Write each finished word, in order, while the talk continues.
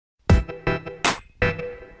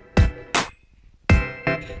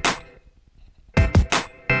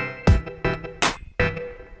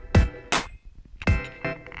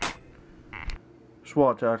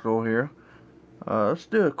SWATactical here. Let's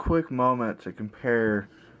do a quick moment to compare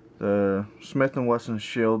the Smith&Wesson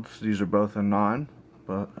shields. These are both in 9,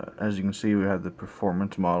 but as you can see, we have the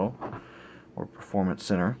performance model or performance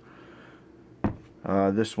center.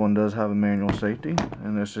 This one does have a manual safety,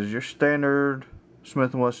 and this is your standard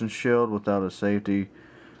Smith&Wesson shield without a safety.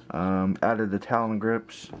 Added the Talon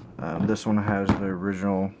grips. This one has the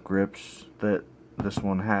original grips that this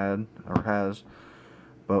one had or has,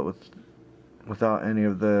 but without any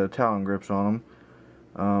of the Talon grips on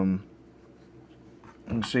them.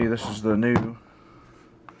 You can see this is the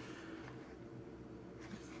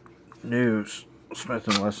new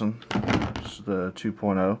Smith&Wesson. This is the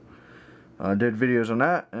 2.0. I did videos on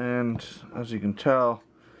that, and as you can tell,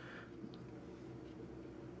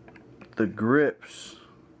 the grips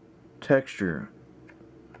texture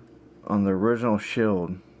on the original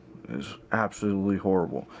shield is absolutely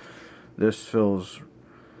horrible. This feels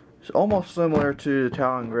almost similar to the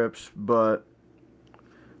Talon grips, but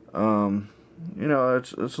you know,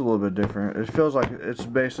 it's a little bit different. It feels like it's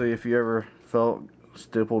basically, if you ever felt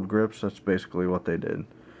stippled grips, that's basically what they did.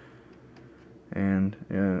 And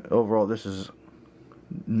overall, this is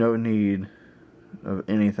no need of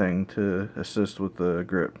anything to assist with the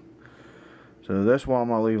grip. So this one I'm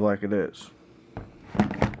gonna leave like it is.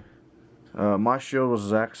 My shield was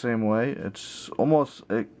the exact same way. It's almost,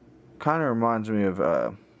 it kind of reminds me of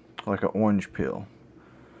like an orange peel,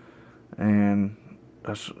 and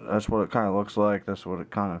that's what it kind of looks like. That's what it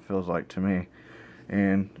kind of feels like to me.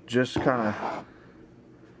 And just kind of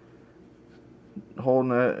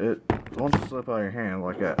holding it won't slip out of your hand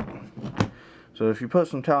like that. So if you put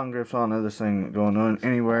some Talon grips on it, this thing ain't going on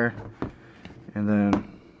anywhere. And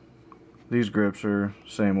then these grips are the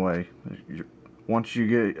same way. Once you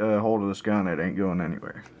get a hold of this gun, it ain't going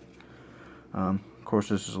anywhere. Of course,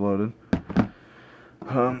 this is loaded.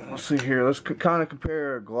 Let's see here. Let's kind of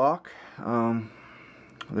compare a Glock.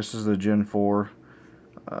 This is the Gen 4.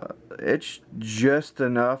 It's just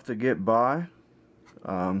enough to get by.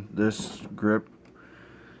 This grip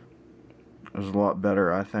is a lot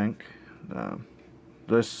better, I think.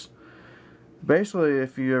 This, basically,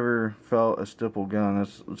 if you ever felt a stippled gun,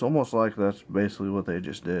 it's almost like that's basically what they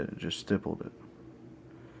just did. It just stippled it.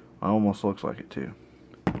 It almost looks like it too.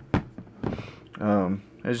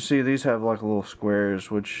 As you see, these have like little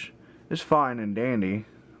squares, which is fine and dandy,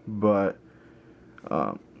 but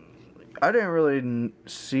I didn't really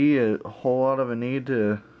see a whole lot of a need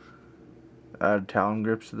to add Talon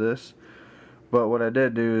grips to this. But what I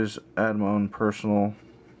did do is add my own personal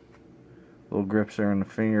little grips there in the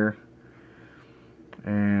finger,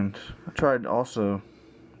 and I tried also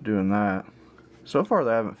doing that. So far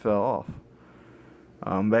they haven't fell off.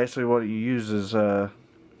 Basically what you use is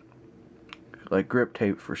like grip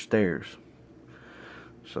tape for stairs.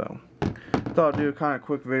 So I thought I'd do a kind of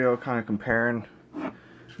quick video kind of comparing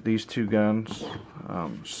these two guns.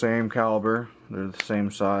 Same caliber, they're the same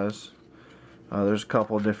size. There's a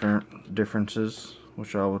couple of different differences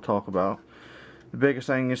which I will talk about. The biggest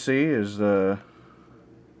thing you see is the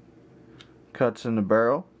cuts in the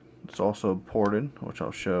barrel. It's also ported, which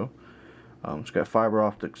I'll show. It's got fiber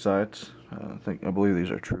optic sights. I believe these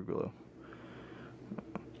are True Glow.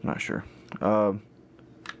 Not sure.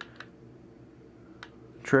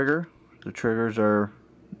 Trigger. The triggers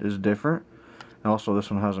is different. And also this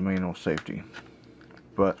one has a manual safety.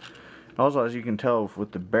 But also, as you can tell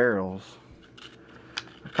with the barrels,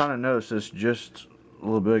 I kind of noticed this just a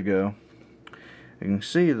little bit ago. You can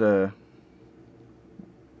see where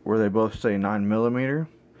they both say 9mm.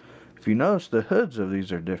 If you notice, the hoods of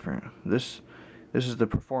these are different. This is the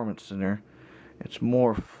performance center. It's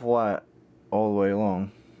more flat all the way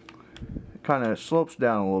along. It kind of slopes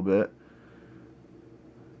down a little bit,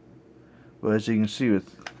 but as you can see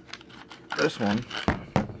with this one,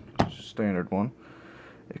 it's a standard one,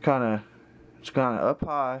 it's kind of up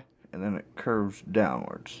high and then it curves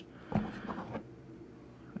downwards.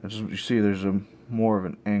 As you see, there's more of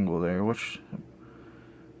an angle there, which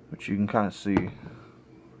you can kind of see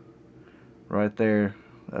right there.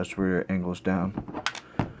 That's where it angles down.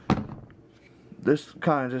 This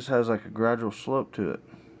kind of just has like a gradual slope to it.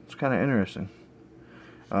 It's kind of interesting.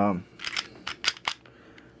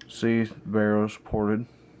 See, the barrels ported,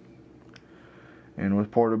 and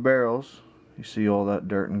with ported barrels, you see all that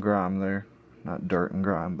dirt and grime there. Not dirt and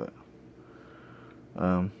grime, but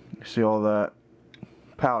you see all that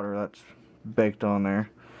powder that's baked on there.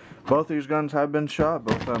 Both these guns have been shot.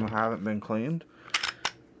 Both of them haven't been cleaned.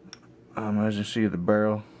 As you see, the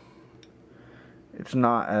barrel, it's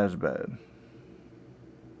not as bad.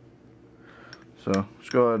 So let's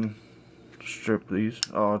go ahead and strip these.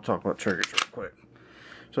 Oh, I'll talk about triggers real quick.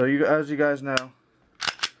 So as you guys know,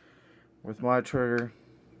 with my trigger,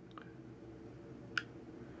 I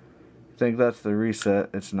think that's the reset.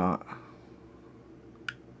 It's not.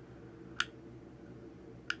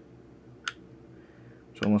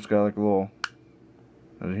 It's almost got like a little,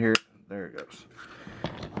 and here, there it goes.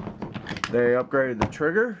 They upgraded the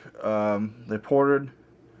trigger. They ported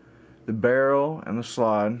the barrel and the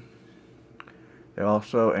slide. They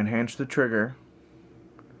also enhanced the trigger.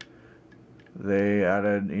 They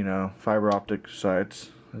added, you know, fiber optic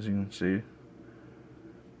sights, as you can see.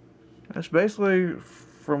 That's basically,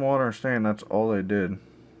 from what I understand, that's all they did.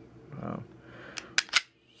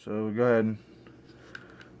 So we go ahead and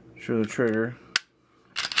show the trigger.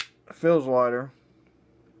 It feels lighter.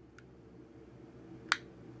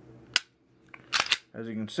 As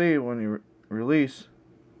you can see, when you release,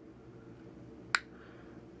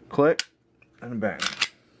 click, and bang.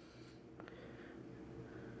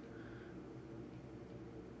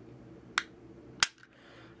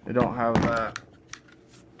 They don't have that.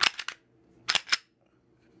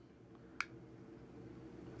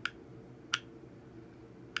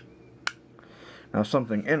 Now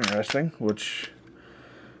something interesting, which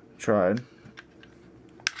I tried.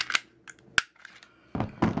 Go ahead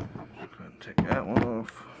and take that one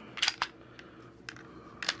off.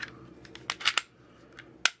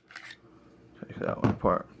 Take that one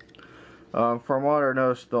apart. From what I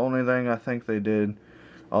noticed, the only thing I think they did,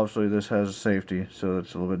 obviously this has a safety, so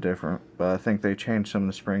it's a little bit different, but I think they changed some of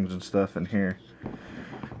the springs and stuff in here.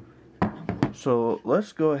 So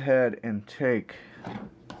let's go ahead and take,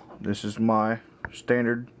 this is my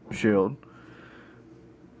standard shield.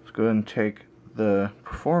 Let's go ahead and take the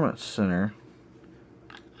Performance Center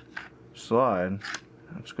slide.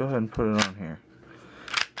 Let's go ahead and put it on here.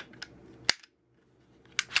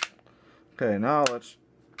 Okay, now let's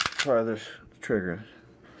try this trigger.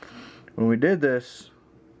 When we did this,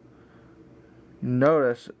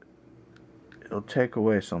 notice it'll take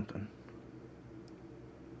away something.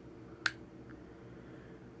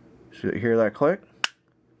 So you hear that click?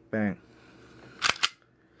 Bang.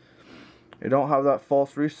 It don't have that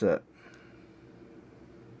false reset.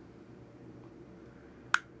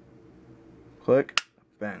 Click,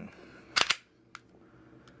 bang.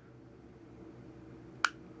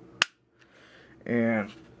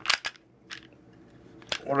 And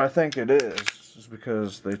what I think it is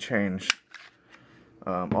because they changed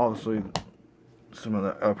obviously some of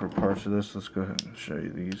the upper parts of this. Let's go ahead and show you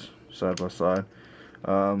these side by side.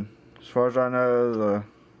 As far as I know, the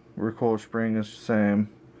recoil spring is the same.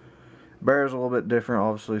 Barrel's a little bit different,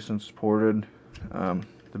 obviously, since it's ported.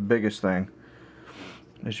 The biggest thing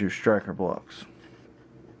is your striker blocks.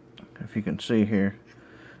 If you can see here,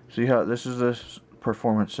 see how this is this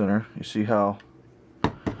Performance Center. You see how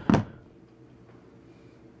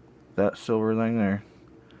that silver thing there,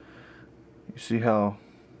 you see how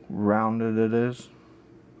rounded it is?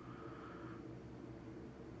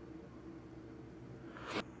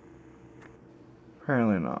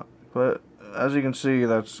 Apparently not, but as you can see,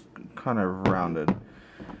 that's kind of rounded,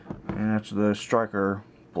 and that's the striker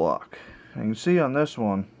block. And you can see on this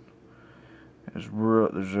one, there's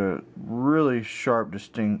a really sharp,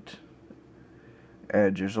 distinct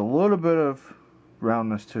edge. There's a little bit of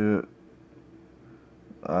roundness to it,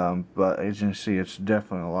 but as you can see, it's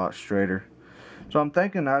definitely a lot straighter. So I'm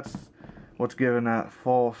thinking that's what's giving that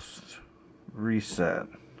false reset.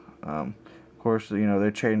 Of course, you know,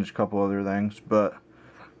 they changed a couple other things, but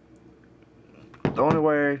the only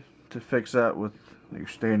way to fix that with your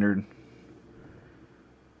standard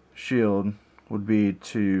shield would be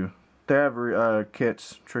to, they have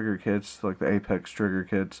kits, trigger kits, like the Apex trigger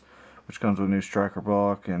kits, which comes with a new striker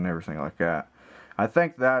block and everything like that. I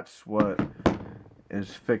think that's what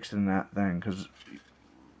is fixing that thing, because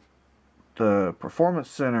the Performance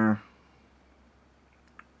Center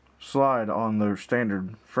slide on their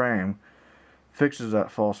standard frame fixes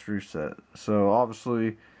that false reset. So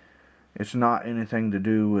obviously it's not anything to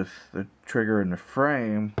do with the trigger and the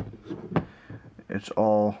frame. It's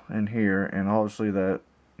all in here, and obviously that,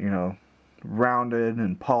 you know, rounded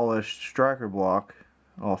and polished striker block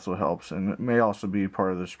also helps, and it may also be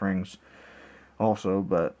part of the springs also.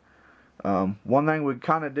 But one thing we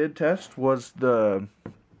kind of did test was the,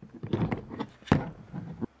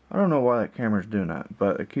 I don't know why that camera's doing that,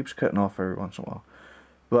 but it keeps cutting off every once in a while.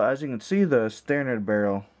 But as you can see, the standard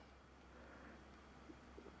barrel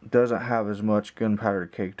doesn't have as much gunpowder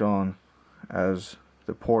caked on as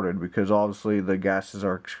the ported, because obviously the gases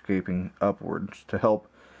are escaping upwards to help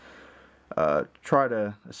try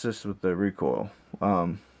to assist with the recoil.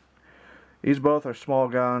 These both are small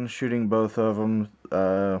guns, shooting both of them.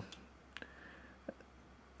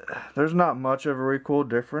 There's not much of a recoil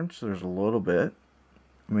difference. There's a little bit.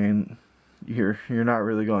 I mean, you're not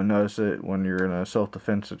really going to notice it when you're in a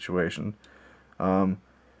self-defense situation.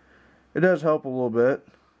 It does help a little bit.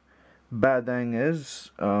 Bad thing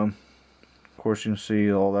is, of course, you can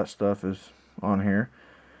see all that stuff is on here.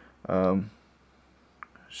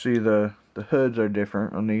 See the hoods are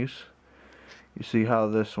different on these. You see how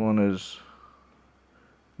this one is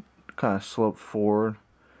kind of sloped forward.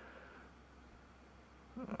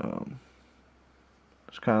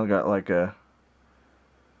 It's kind of got like a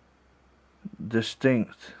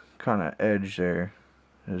distinct kind of edge there,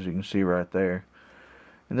 as you can see right there.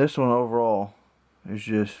 And this one overall is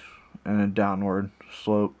just in a downward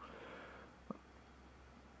slope,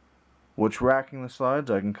 which racking the sides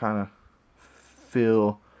I can kind of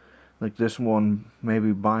feel like this one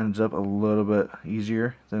maybe binds up a little bit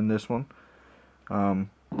easier than this one. Let's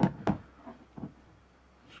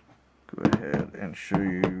go ahead and show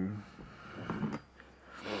you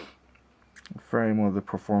the frame of the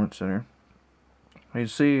Performance Center. You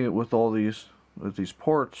see with all these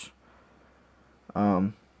ports,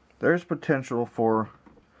 there's potential for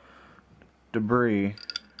debris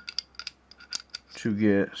to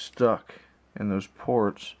get stuck in those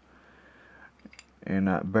ports in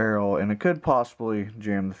that barrel, and it could possibly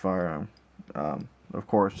jam the firearm. Of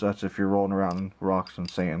course, that's if you're rolling around in rocks and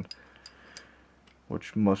sand,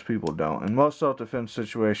 which most people don't. In most self-defense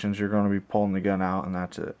situations, you're going to be pulling the gun out and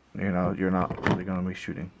that's it. You know, you're not really going to be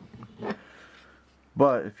shooting.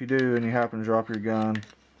 But if you do and you happen to drop your gun,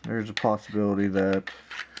 there's a possibility that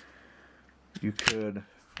you could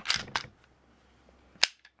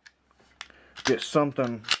get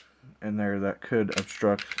something in there that could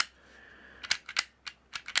obstruct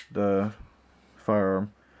the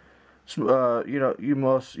firearm. You know,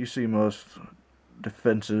 you see most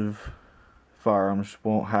defensive firearms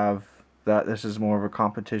won't have that. This is more of a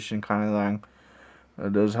competition kind of thing.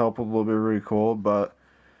 It does help a little bit of recoil, but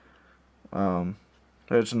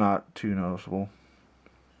it's not too noticeable.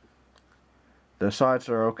 The sights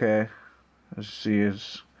are okay. As you see,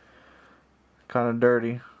 it's kind of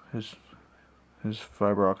dirty. His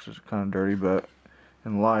fiber optics is kind of dirty, but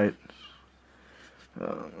in light,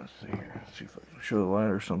 let's see here. Let's see if I can show the light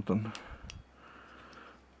or something.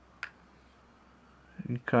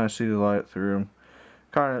 You kind of see the light through them.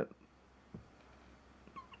 Kind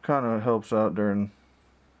of helps out during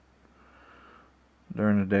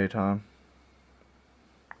the daytime.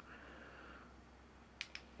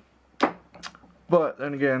 But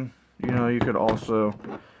then again, you know, you could also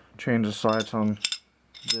change the sights on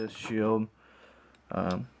this shield.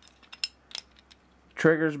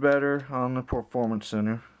 Trigger's better on the Performance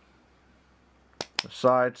Center. The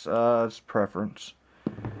sights, it's preference.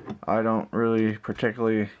 I don't really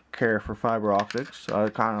particularly care for fiber optics. I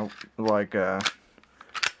kind of like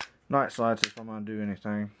night sights if I'm going to do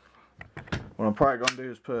anything. What I'm probably going to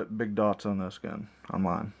do is put big dots on this gun, on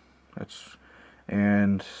mine.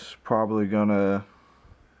 And probably going to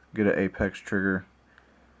get an Apex trigger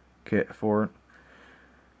kit for it.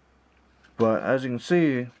 But as you can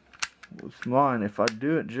see, with mine, if I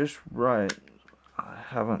do it just right,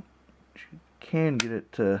 you can get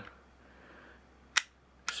it to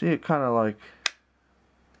see it kind of like,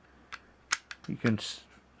 you can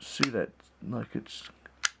see that like it's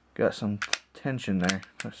got some tension there.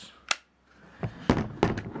 Let's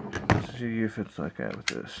see if it's like that with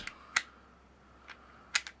this.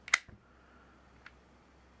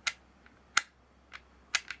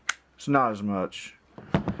 It's not as much.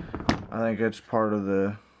 I think it's part of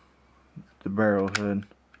the barrel hood.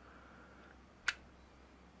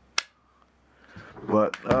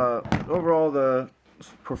 But overall, the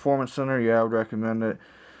Performance Center, yeah, I would recommend it.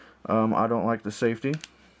 I don't like the safety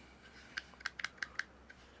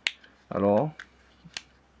at all,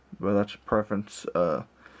 but that's a preference. To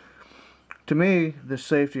me, the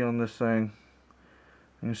safety on this thing,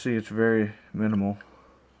 you can see it's very minimal.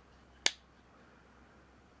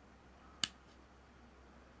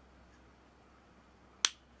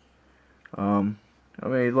 I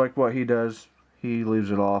mean, like what he does, he leaves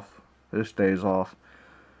it off. This stays off.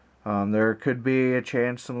 There could be a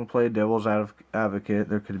chance someone played devil's advocate.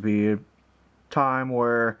 There could be a time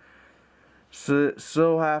where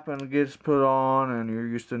so happen gets put on and you're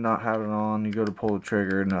used to not having it on. You go to pull the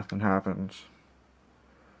trigger and nothing happens.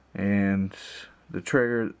 And the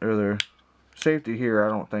trigger or the safety here, I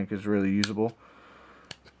don't think is really usable.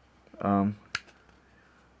 It's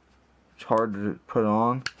hard to put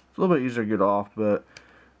on. It's a little bit easier to get off, but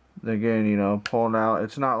again, you know, pulling out,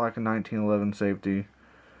 it's not like a 1911 safety.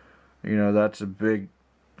 You know, that's a big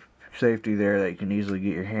safety there that you can easily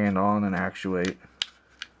get your hand on and actuate.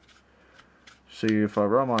 See, if I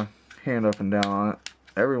run my hand up and down on it,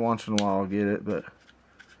 every once in a while I'll get it, but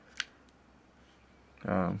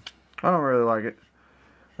I don't really like it.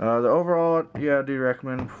 The overall, yeah, I do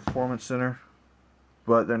recommend Performance Center,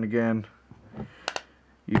 but then again,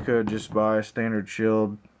 you could just buy a standard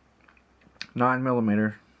shield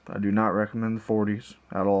 9mm. I do not recommend the 40s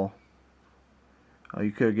at all.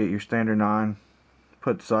 You could get your standard 9,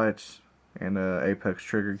 put sights and a Apex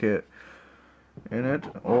trigger kit in it,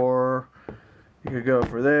 or you could go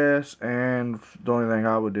for this, and the only thing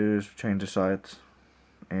I would do is change the sights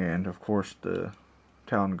and of course the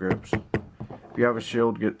Talon grips. If you have a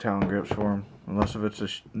shield, get Talon grips for them. Unless if it's a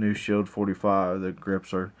new Shield 45, the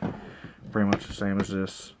grips are pretty much the same as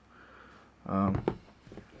this. Kind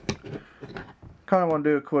of want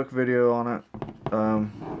to do a quick video on it.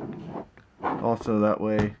 Also, that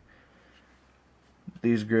way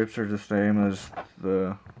these grips are the same as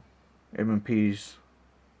the M&Ps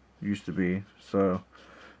used to be. So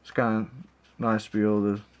it's kind of nice to be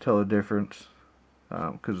able to tell the difference.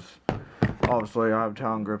 Because obviously I have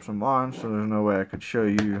Talon grips on mine, so there's no way I could show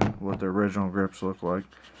you what the original grips look like.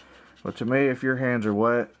 But to me, if your hands are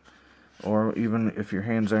wet, or even if your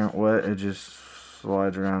hands aren't wet, it just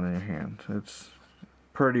slides around in your hand. It's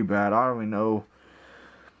pretty bad. I don't even know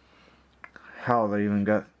how they even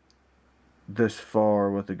got this far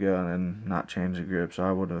with the gun and not change the grips.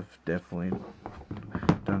 I would have definitely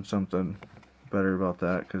done something better about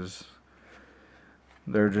that, because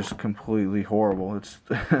they're just completely horrible. It's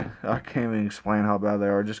I can't even explain how bad they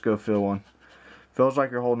are. Just go feel one. Feels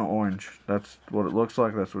like you're holding an orange. That's what it looks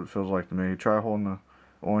like. That's what it feels like to me. Try holding the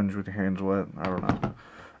orange with your hands wet. I don't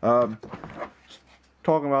know.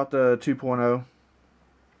 Talking about the 2.0,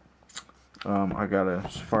 I got a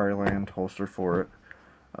Safariland holster for it.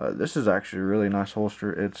 This is actually a really nice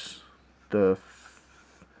holster. It's the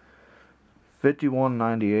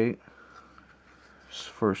 5198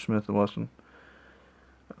 for Smith&Wesson.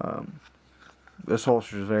 This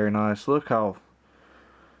holster is very nice. Look how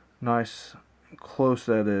nice close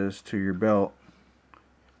that is to your belt.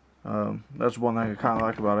 That's one thing I kind of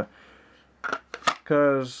like about it,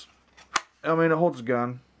 because I mean, it holds a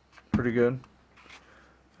gun pretty good.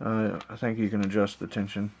 I think you can adjust the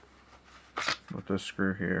tension with this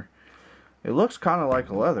screw here. It looks kind of like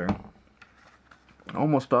a leather. I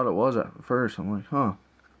almost thought it was at first. I'm like, huh,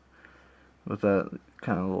 with that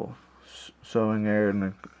kind of little sewing there and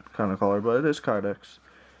the kind of color, but it is Kydex.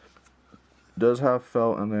 It does have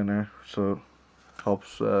felt in there, so it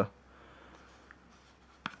helps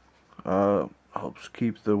helps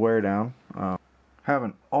keep the wear down.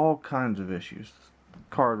 Having all kinds of issues.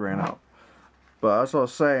 Card ran out. But as I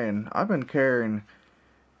was saying, I've been carrying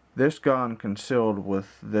this gun concealed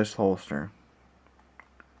with this holster.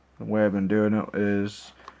 The way I've been doing it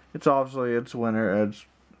is, it's winter, it's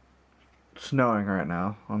snowing right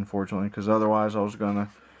now, unfortunately, because otherwise I was gonna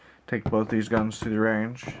take both these guns to the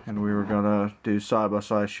range and we were gonna do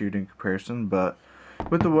side-by-side shooting comparison, but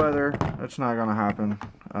with the weather, that's not gonna happen.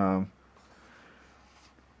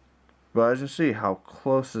 But as you see how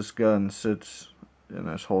close this gun sits in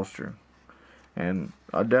this holster, and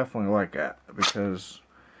I definitely like that, because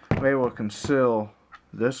I'm able to conceal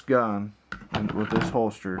this gun with this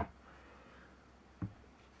holster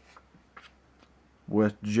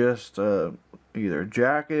with just either a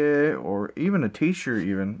jacket or even a t-shirt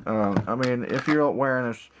even. I mean, if you're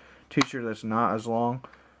wearing a t-shirt that's not as long,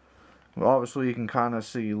 well, obviously you can kind of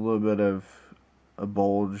see a little bit of a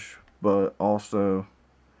bulge, but also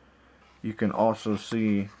you can also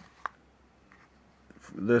see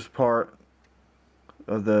this part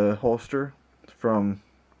of the holster from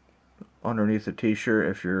underneath the t-shirt.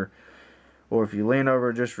 If you lean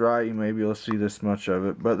over just right, you may be able to see this much of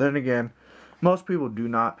it. But then again, most people do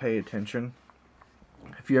not pay attention.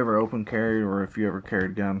 If you ever open carried, or if you ever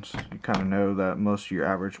carried guns, you kind of know that most of your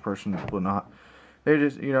average person will not. They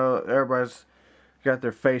just, you know, everybody's got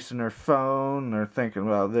their face in their phone, they're thinking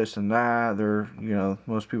about this and that. They're, you know,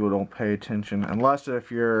 most people don't pay attention, unless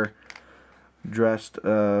if you're dressed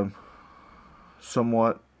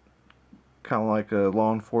somewhat kind of like a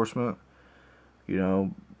law enforcement, you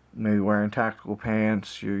know, maybe wearing tactical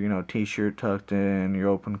pants, your, you know, t-shirt tucked in, you're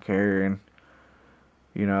open carrying,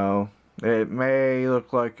 you know, it may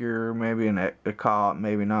look like you're maybe a cop,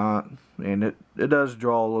 maybe not, and it does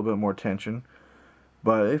draw a little bit more attention.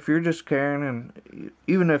 But if you're just carrying, and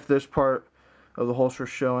even if this part of the holster is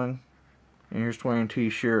showing, and you're just wearing a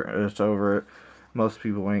t-shirt and it's over it, most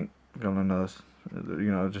people ain't gonna notice.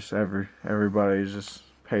 You know, just everybody's just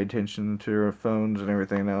pay attention to their phones and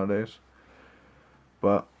everything nowadays.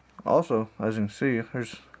 But also, as you can see,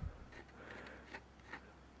 there's a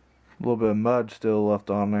little bit of mud still left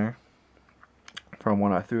on there from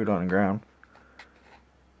when I threw it on the ground.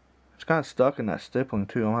 It's kind of stuck in that stippling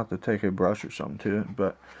too. I'm going to have to take a brush or something to it,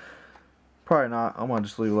 but probably not. I'm going to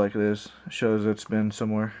just leave it like this. It shows it's been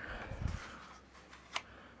somewhere.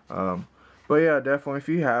 But yeah, definitely if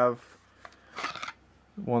you have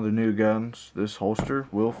one of the new guns, this holster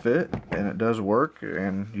will fit, and it does work,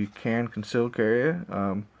 and you can concealed carry it,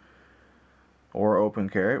 or open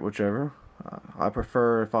carry it, whichever. I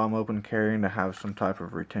prefer, if I'm open carrying, to have some type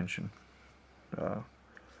of retention.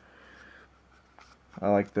 I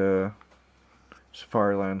like the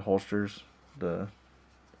Safariland holsters, the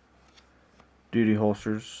duty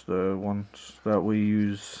holsters, the ones that we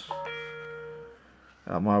use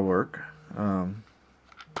at my work.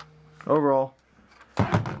 Overall,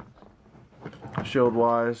 shield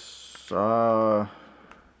wise,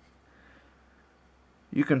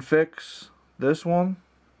 you can fix this one,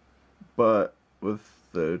 but with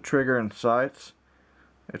the trigger and sights,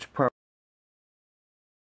 it's probably